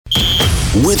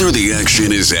Whether the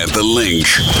action is at the link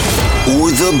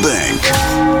or the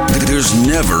bank, there's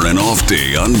never an off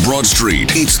day on Broad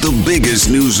Street. It's the biggest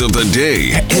news of the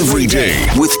day, every day,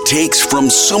 with takes from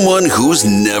someone who's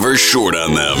never short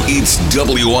on them. It's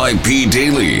WIP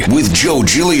Daily with Joe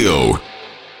Giglio.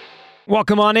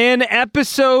 Welcome on in.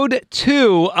 Episode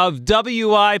 2 of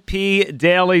WIP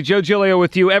Daily. Joe Giglio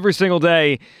with you every single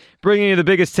day, bringing you the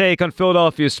biggest take on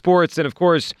Philadelphia sports. And, of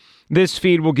course, this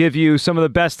feed will give you some of the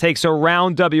best takes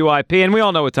around WIP, and we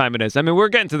all know what time it is. I mean, we're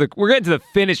getting to the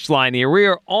finish line here. We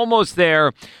are almost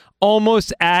there,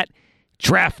 almost at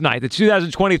draft night, the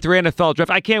 2023 NFL draft.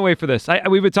 I can't wait for this.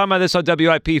 We've been talking about this on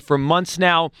WIP for months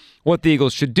now, what the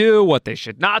Eagles should do, what they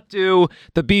should not do,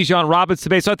 the Bijan Robinson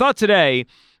debate. So I thought today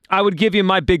I would give you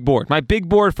my big board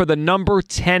for the number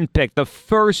 10 pick, the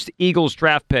first Eagles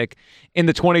draft pick in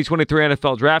the 2023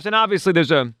 NFL draft. And obviously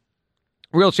there's a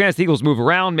real chance the Eagles move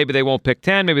around. Maybe they won't pick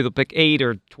 10. Maybe they'll pick 8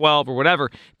 or 12 or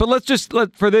whatever. But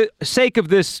for the sake of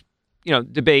this,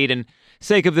 debate and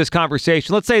sake of this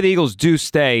conversation, let's say the Eagles do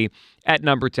stay at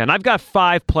number 10. I've got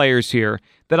 5 players here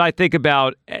that I think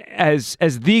about as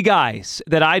the guys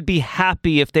that I'd be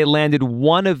happy if they landed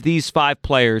one of these 5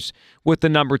 players with the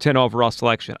number 10 overall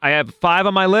selection. I have 5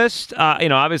 on my list.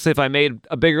 Obviously, if I made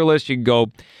a bigger list, you can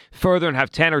go further and have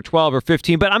 10 or 12 or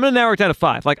 15, but I'm going to narrow it down to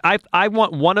 5. I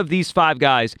want one of these 5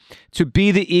 guys to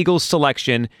be the Eagles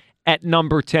selection at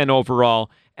number 10 overall.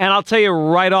 And I'll tell you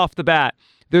right off the bat,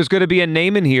 there's going to be a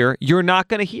name in here you're not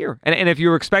going to hear. And if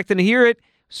you're expecting to hear it,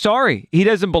 sorry, he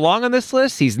doesn't belong on this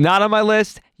list. He's not on my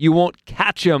list. You won't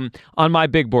catch him on my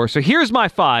big board. So here's my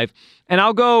 5, and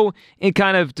I'll go in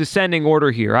kind of descending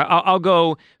order here. I'll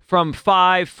go from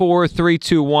 5, 4, 3,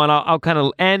 2, 1. I'll kind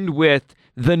of end with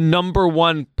the number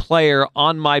 1 player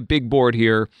on my big board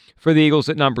here for the Eagles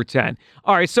at number 10.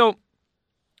 All right, so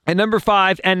at number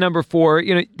 5 and number 4,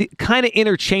 kind of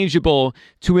interchangeable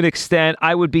to an extent.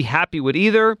 I would be happy with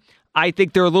either. I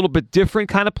think they're a little bit different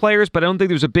kind of players, but I don't think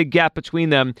there's a big gap between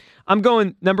them. I'm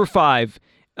going number 5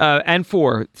 and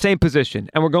 4, same position,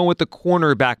 and we're going with the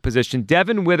cornerback position.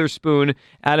 Devin Witherspoon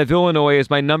out of Illinois is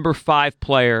my number 5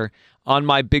 player on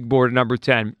my big board at number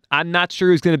 10. I'm not sure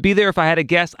who's going to be there. If I had to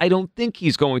guess, I don't think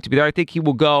he's going to be there. I think he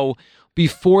will go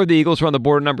before the Eagles are on the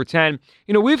board at number 10.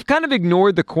 We've kind of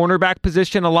ignored the cornerback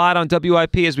position a lot on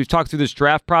WIP as we've talked through this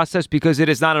draft process because it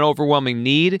is not an overwhelming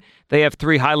need. They have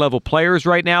 3 high-level players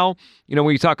right now. When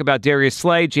you talk about Darius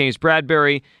Slay, James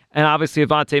Bradbury, and obviously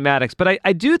Avonte Maddox. But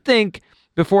I do think,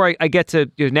 before I get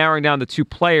to narrowing down the 2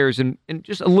 players and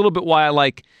just a little bit why I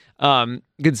like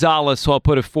Gonzalez, so I'll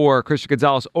put a 4, Christian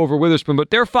Gonzalez over Witherspoon, but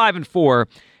they're 5 and 4.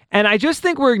 And I just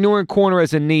think we're ignoring corner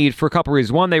as a need for a couple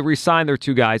reasons. One, they re-signed their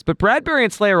 2 guys, but Bradbury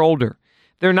and Slay are older.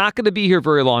 They're not going to be here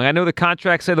very long. I know the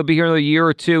contracts say they'll be here another year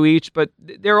or 2 each, but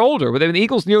they're older. The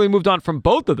Eagles nearly moved on from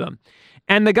both of them.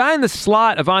 And the guy in the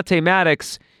slot, Avonte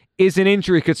Maddox, is an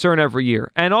injury concern every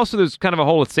year. And also there's kind of a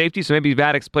hole with safety, so maybe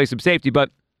Maddox plays some safety,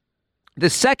 but the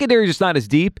secondary is just not as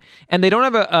deep, and they don't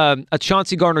have a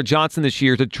Chauncey Gardner-Johnson this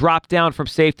year to drop down from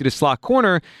safety to slot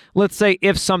corner, let's say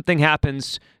if something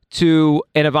happens to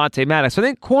an Avonte Maddox. So I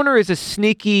think corner is a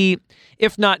sneaky,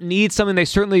 if not need something,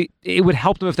 it would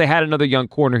help them if they had another young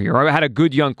corner here, or had a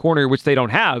good young corner, which they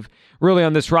don't have really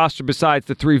on this roster besides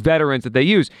the 3 veterans that they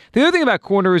use. The other thing about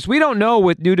corner is we don't know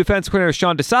with new defense coordinator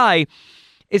Sean Desai,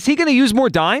 is he going to use more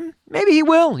dime? Maybe he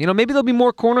will. Maybe there'll be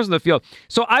more corners in the field.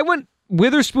 So I went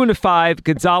Witherspoon at 5,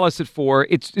 Gonzalez at 4.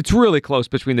 It's really close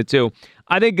between the 2.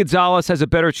 I think Gonzalez has a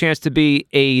better chance to be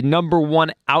a number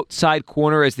 1 outside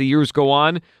corner as the years go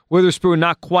on. Witherspoon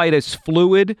not quite as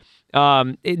fluid,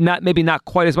 maybe not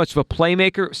quite as much of a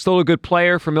playmaker. Still a good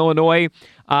player from Illinois.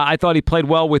 I thought he played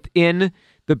well within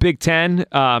the Big Ten.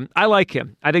 I like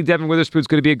him. I think Devin Witherspoon's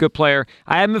going to be a good player.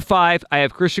 I have him at 5. I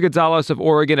have Christian Gonzalez of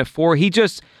Oregon at 4.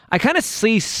 I kind of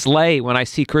see Slay when I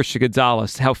see Christian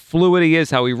Gonzalez, how fluid he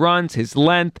is, how he runs, his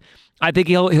length. I think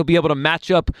he'll be able to match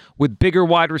up with bigger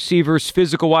wide receivers,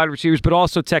 physical wide receivers, but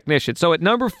also technicians. So at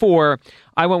number 4,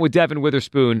 I went with Devin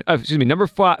Witherspoon. Number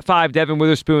 5, Devin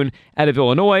Witherspoon out of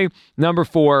Illinois. Number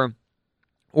 4,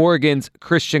 Oregon's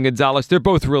Christian Gonzalez. They're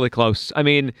both really close. I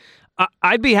mean,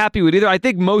 I'd be happy with either. I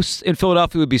think most in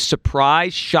Philadelphia would be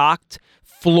surprised, shocked,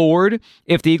 floored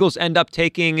if the Eagles end up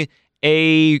taking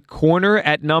a corner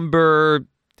at number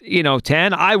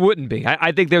 10. I wouldn't be.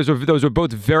 I think those are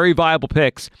both very viable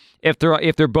picks if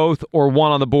they're both or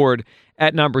one on the board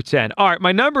at number 10. All right,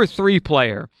 my number 3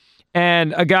 player,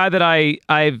 and a guy that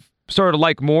I've sort of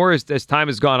like more as time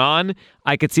has gone on.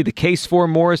 I could see the case for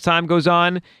more as time goes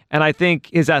on, and I think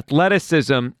his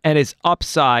athleticism and his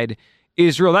upside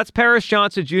is real. That's Paris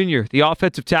Johnson Jr., the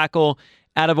offensive tackle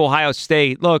out of Ohio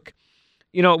State. Look,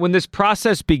 when this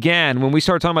process began, when we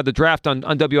started talking about the draft on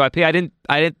WIP, I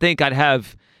didn't think I'd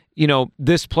have,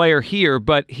 this player here,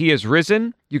 but he has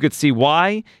risen. You could see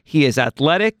why. He is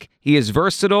athletic. He is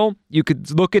versatile. You could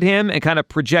look at him and kind of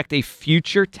project a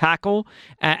future tackle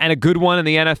and a good one in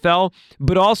the NFL,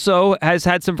 but also has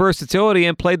had some versatility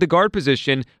and played the guard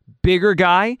position. Bigger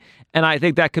guy, and I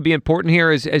think that could be important here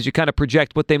as you kind of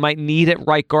project what they might need at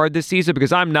right guard this season,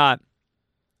 because I'm not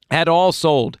at all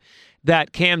sold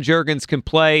that Cam Jurgens can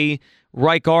play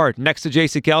right guard next to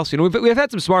Jason Kelce. We've had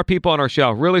some smart people on our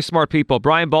show, really smart people,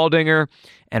 Brian Baldinger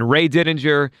and Ray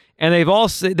Didinger, and they've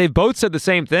both said the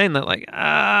same thing, that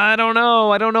I don't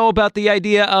know about the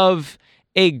idea of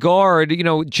a guard,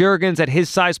 Jurgens at his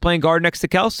size playing guard next to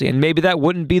Kelce, and maybe that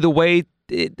wouldn't be the way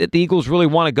that the Eagles really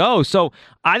want to go. So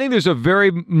I think there's a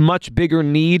very much bigger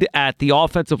need at the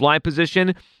offensive line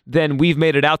position than we've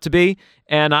made it out to be.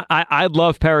 And I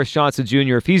love Paris Johnson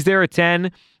Jr. If he's there at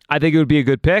 10, I think it would be a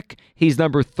good pick. He's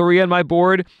number 3 on my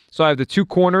board. So I have the 2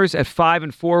 corners at 5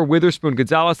 and 4, Witherspoon,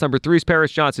 Gonzalez. Number 3 is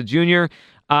Paris Johnson Jr.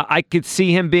 I could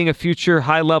see him being a future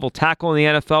high-level tackle in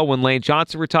the NFL when Lane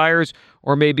Johnson retires,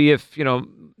 or maybe if,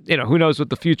 who knows what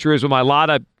the future is with my lot.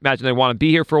 I imagine they want to be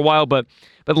here for a while, but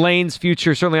Lane's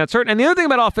future is certainly uncertain. And the other thing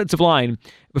about offensive line,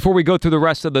 before we go through the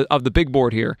rest of the big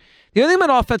board here, the other thing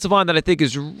about offensive line that I think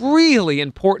is really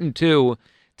important to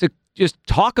just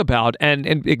talk about and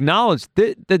acknowledge,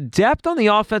 the depth on the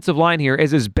offensive line here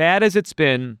is as bad as it's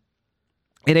been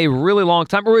in a really long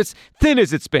time, or as thin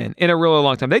as it's been in a really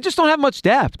long time. They just don't have much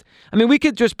depth. I mean, we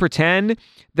could just pretend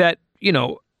that,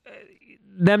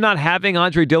 them not having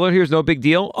Andre Dillard here is no big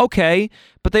deal. Okay,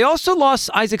 but they also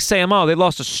lost Isaac Seumalo. They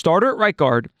lost a starter at right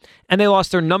guard, and they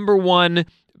lost their number 1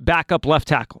 backup left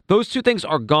tackle. Those 2 things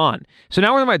are gone. So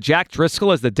now we're talking about Jack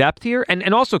Driscoll as the depth here,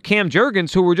 and also Cam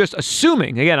Jurgens, who we're just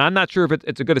assuming, again, I'm not sure if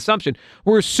it's a good assumption,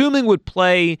 we're assuming would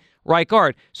play right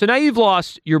guard. So now you've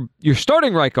lost your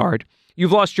starting right guard.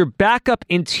 You've lost your backup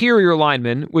interior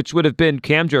lineman, which would have been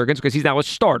Cam Jurgens, because he's now a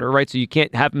starter, right? So you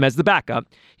can't have him as the backup.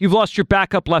 You've lost your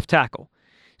backup left tackle.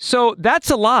 So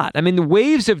that's a lot. I mean, the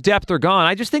waves of depth are gone.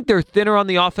 I just think they're thinner on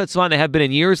the offensive line. They have been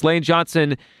in years. Lane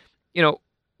Johnson,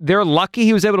 they're lucky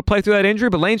he was able to play through that injury,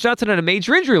 but Lane Johnson had a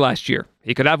major injury last year.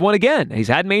 He could have one again. He's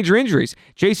had major injuries.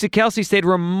 Jason Kelce stayed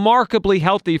remarkably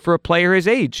healthy for a player his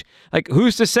age.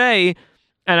 Who's to say,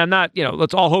 and I'm not,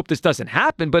 let's all hope this doesn't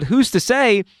happen, but who's to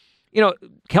say,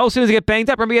 Kelce doesn't get banged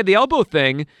up? Remember, he had the elbow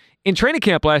thing in training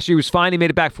camp last year. He was fine. He made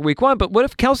it back for week 1. But what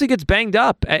if Kelce gets banged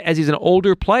up as he's an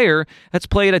older player that's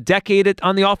played a decade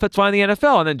on the offensive line in the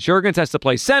NFL? And then Jurgens has to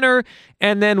play center.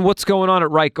 And then what's going on at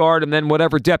right guard? And then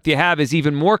whatever depth you have is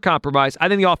even more compromised. I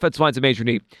think the offensive line's a major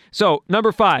need. So,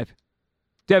 number 5,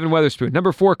 Devin Witherspoon.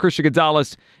 Number 4, Christian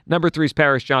Gonzalez. Number 3 is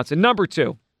Paris Johnson. Number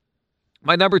 2,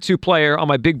 my number 2 player on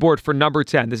my big board for number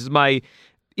 10. This is my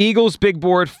Eagles big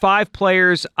board, 5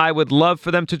 players I would love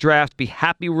for them to draft. Be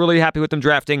happy, really happy with them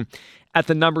drafting at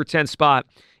the number 10 spot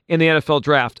in the NFL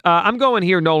draft. I'm going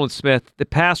here, Nolan Smith, the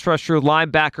pass rusher,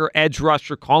 linebacker, edge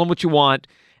rusher, call him what you want,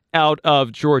 out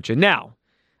of Georgia. Now,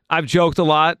 I've joked a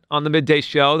lot on the midday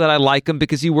show that I like him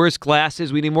because he wears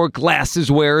glasses. We need more glasses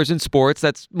wearers in sports.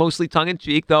 That's mostly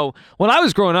tongue-in-cheek, though. When I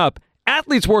was growing up,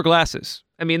 athletes wore glasses.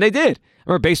 I mean, they did. I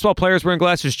remember baseball players wearing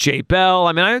glasses, Jay Bell.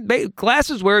 I mean,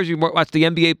 glasses wearers, you watch the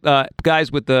NBA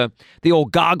guys with the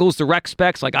old goggles, the rec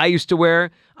specs like I used to wear.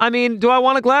 I mean, do I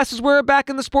want a glasses wearer back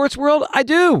in the sports world? I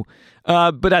do.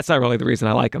 But that's not really the reason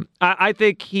I like him. I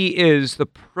think he is the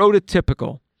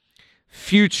prototypical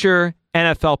future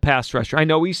NFL pass rusher. I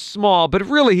know he's small, but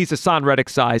really he's Hassan Reddick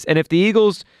size. And if the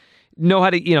Eagles know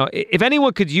how to, if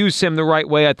anyone could use him the right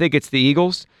way, I think it's the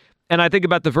Eagles. And I think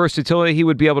about the versatility he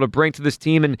would be able to bring to this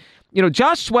team. And,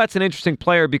 Josh Sweat's an interesting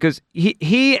player because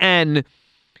he and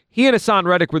Hassan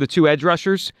Reddick were the 2 edge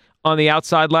rushers on the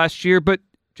outside last year. But,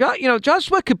 Josh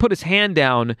Sweat could put his hand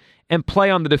down and play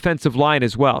on the defensive line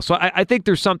as well. So I think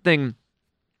there's something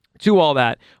to all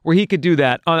that where he could do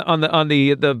that on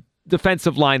the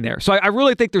defensive line there. So I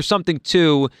really think there's something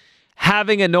to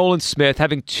having a Nolan Smith,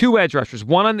 having 2 edge rushers,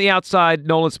 one on the outside,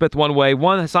 Nolan Smith one way,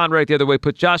 one Hassan Reddick the other way,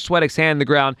 put Josh Sweat's hand in the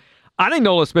ground. I think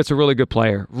Nolan Smith's a really good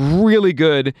player, really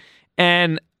good.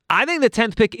 And I think the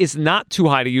 10th pick is not too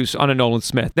high to use on a Nolan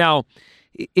Smith. Now,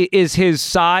 is his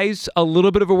size a little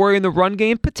bit of a worry in the run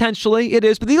game? Potentially, it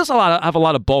is. But the Eagles have a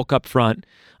lot of bulk up front.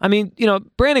 I mean,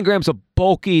 Brandon Graham's a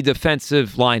bulky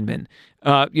defensive lineman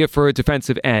for a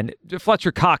defensive end.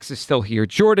 Fletcher Cox is still here.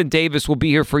 Jordan Davis will be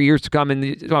here for years to come.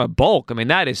 And bulk, I mean,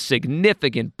 that is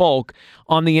significant bulk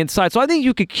on the inside. So I think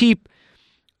you could keep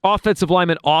offensive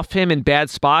linemen off him in bad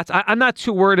spots. I'm not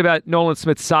too worried about Nolan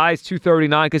Smith's size,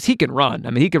 239, because he can run. I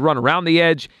mean, he can run around the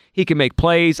edge. He can make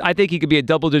plays. I think he could be a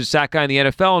double-digit sack guy in the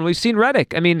NFL, and we've seen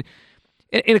Reddick. I mean,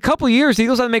 in a couple of years, the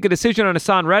Eagles have to make a decision on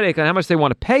Hassan Reddick on how much they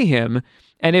want to pay him,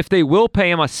 and if they will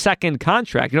pay him a second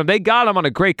contract. They got him on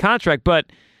a great contract, but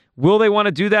will they want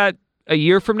to do that a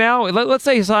year from now? Let's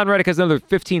say Hassan Reddick has another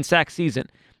 15-sack season.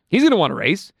 He's going to want to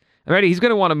raise. Alright, he's going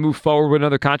to want to move forward with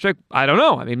another contract. I don't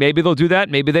know. I mean, maybe they'll do that.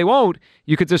 Maybe they won't.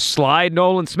 You could just slide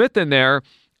Nolan Smith in there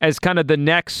as kind of the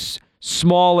next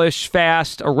smallish,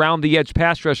 fast, around-the-edge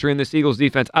pass rusher in this Eagles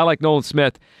defense. I like Nolan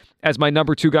Smith as my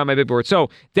number 2 guy on my big board. So,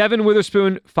 Devin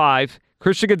Witherspoon, 5.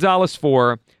 Christian Gonzalez,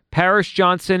 4. Paris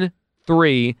Johnson,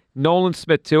 3. Nolan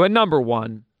Smith, 2. And number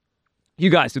 1, you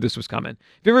guys knew this was coming.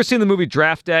 Have you ever seen the movie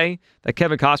Draft Day that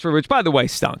Kevin Costner, which, by the way,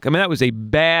 stunk? I mean, that was a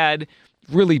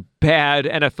really bad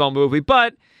NFL movie,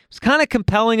 but it's kind of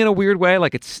compelling in a weird way.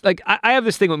 Like, it's like I have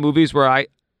this thing with movies where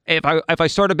if I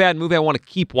start a bad movie, I want to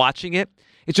keep watching it.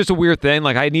 It's just a weird thing.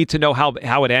 Like, I need to know how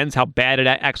it ends, how bad it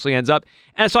actually ends up.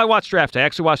 And so I watched Draft Day. I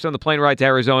actually watched it on the plane ride to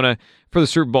Arizona for the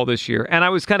Super Bowl this year. And I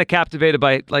was kind of captivated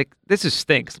by, like, this is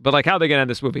stinks, but like, how are they going to end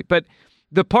this movie? But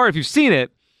the part, if you've seen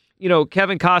it,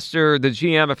 Kevin Costner, the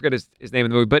GM, I forget his name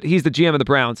in the movie, but he's the GM of the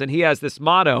Browns, and he has this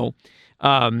motto,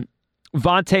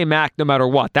 Vontae Mack, no matter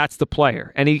what. That's the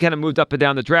player. And he kind of moved up and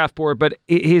down the draft board, but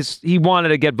he wanted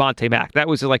to get Vontae Mack. That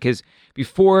was like his,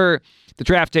 before the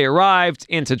draft day arrived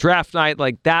into draft night,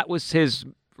 like that was his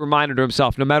reminder to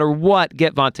himself, no matter what,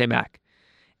 get Vontae Mack.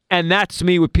 And that's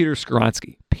me with Peter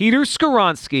Skoronski. Peter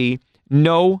Skoronski,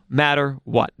 no matter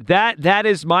what. That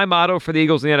is my motto for the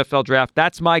Eagles in the NFL draft.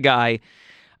 That's my guy.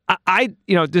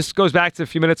 This goes back to a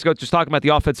few minutes ago, just talking about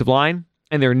the offensive line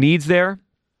and their needs there,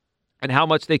 and how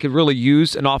much they could really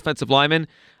use an offensive lineman.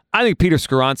 I think Peter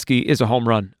Skoronski is a home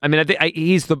run. I mean, I think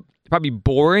he's probably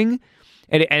boring,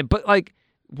 but like,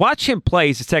 watch him play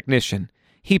as a technician.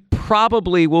 He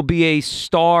probably will be a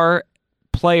star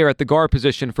player at the guard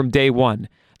position from day one.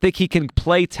 I think he can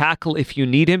play tackle if you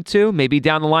need him to. Maybe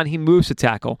down the line he moves to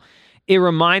tackle. It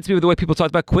reminds me of the way people talked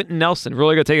about Quentin Nelson.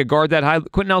 Really going to take a guard that high.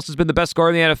 Quentin Nelson's been the best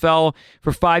guard in the NFL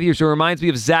for 5 years. It reminds me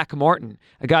of Zach Martin,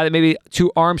 a guy that maybe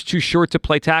 2 arms too short to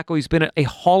play tackle. He's been a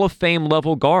Hall of Fame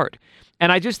level guard.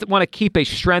 And I just want to keep a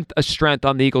strength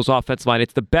on the Eagles offensive line.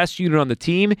 It's the best unit on the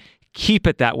team. Keep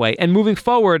it that way. And moving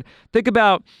forward, think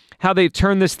about how they've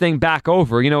turned this thing back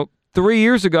over. 3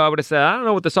 years ago, I would have said, I don't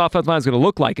know what this offensive line is going to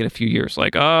look like in a few years.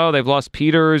 Like, oh, they've lost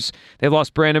Peters. They've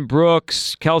lost Brandon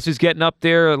Brooks. Kelsey's getting up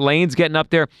there. Lane's getting up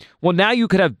there. Well, now you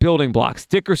could have building blocks.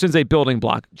 Dickerson's a building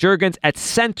block. Juergens at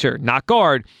center, not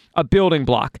guard, a building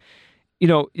block.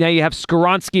 Now you have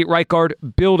Skoronski at right guard,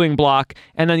 building block,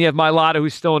 and then you have Mailata,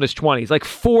 who's still in his 20s. Like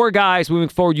 4 guys moving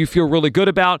forward you feel really good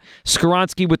about.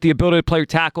 Skoronski with the ability to play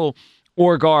tackle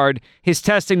or guard, his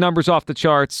testing numbers off the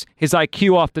charts, his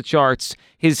IQ off the charts,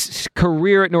 his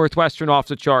career at Northwestern off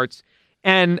the charts.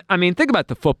 And, I mean, think about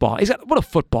the football. What a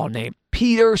football name.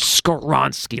 Peter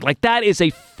Skoronski. Like, that is a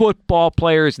football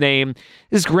player's name.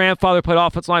 His grandfather played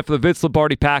offensive line for the Vince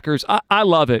Lombardi Packers. I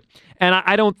love it. And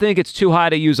I don't think it's too high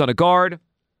to use on a guard.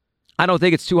 I don't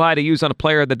think it's too high to use on a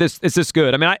player that is this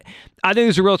good. I mean, I think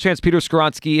there's a real chance Peter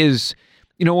Skoronski is,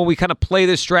 when we kind of play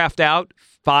this draft out,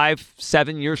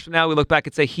 5-7 years from now, we look back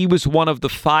and say he was one of the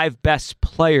 5 best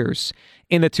players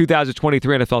in the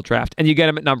 2023 NFL draft, and you get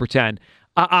him at number 10.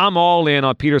 I'm all in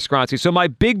on Peter Skoronski. So my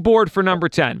big board for number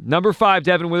 10, number 5,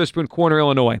 Devin Witherspoon, corner,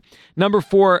 Illinois. Number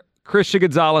 4, Christian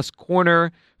Gonzalez,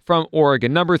 corner from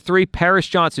Oregon. Number 3, Paris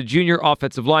Johnson Jr.,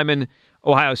 offensive lineman,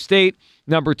 Ohio State.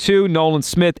 Number 2, Nolan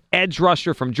Smith, edge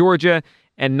rusher from Georgia.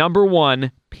 And number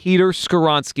 1, Peter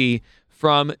Skoronski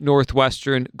from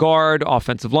Northwestern, guard,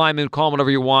 offensive lineman, call him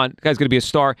whatever you want. The guy's going to be a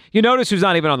star. You notice who's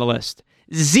not even on the list.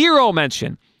 Zero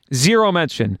mention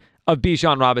of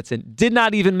Bijan Robinson. Did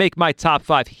not even make my top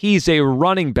 5. He's a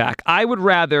running back. I would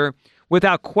rather,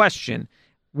 without question,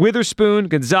 Witherspoon,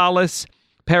 Gonzalez,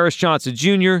 Paris Johnson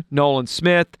Jr., Nolan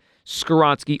Smith,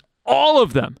 Skoronski, all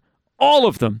of them,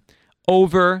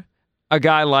 over a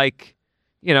guy like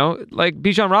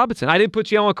Bijan Robinson. I didn't put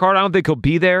Jalen Carter. I don't think he'll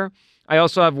be there. I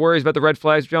also have worries about the red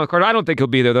flags for Jalen Carter. I don't think he'll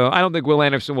be there, though. I don't think Will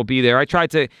Anderson will be there. I tried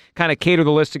to kind of cater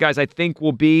the list of guys I think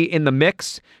will be in the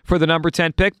mix for the number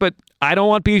 10 pick, but I don't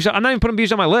want Bijan. I'm not even putting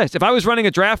Bijan on my list. If I was running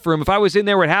a draft room, if I was in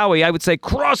there with Howie, I would say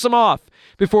cross him off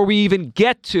before we even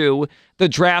get to the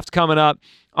draft coming up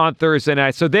on Thursday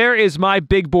night. So there is my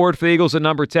big board for the Eagles at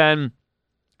number 10.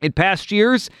 In past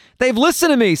years, they've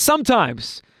listened to me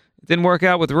sometimes. It didn't work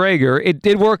out with Rager. It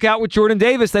did work out with Jordan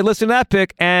Davis. They listened to that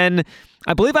pick, and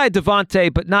I believe I had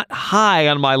Devontae, but not high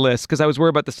on my list because I was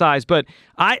worried about the size. But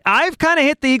I've kind of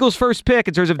hit the Eagles' first pick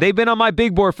in terms of they've been on my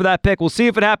big board for that pick. We'll see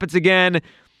if it happens again.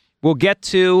 We'll get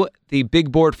to the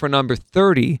big board for number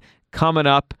 30 coming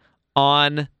up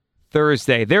on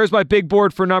Thursday. There's my big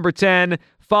board for number 10.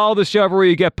 Follow the show everywhere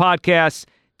you get podcasts.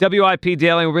 WIP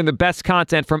Daily. We'll bring the best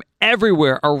content from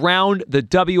everywhere around the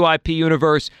WIP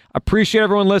universe. Appreciate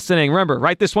everyone listening. Remember,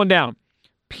 write this one down.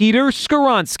 Peter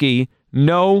Skoronsky,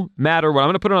 no matter what. I'm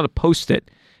going to put it on a Post-it,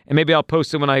 and maybe I'll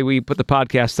post it when we put the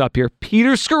podcast up here.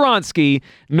 Peter Skoronsky,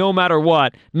 no matter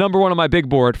what. Number 1 on my big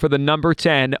board for the number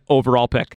 10 overall pick.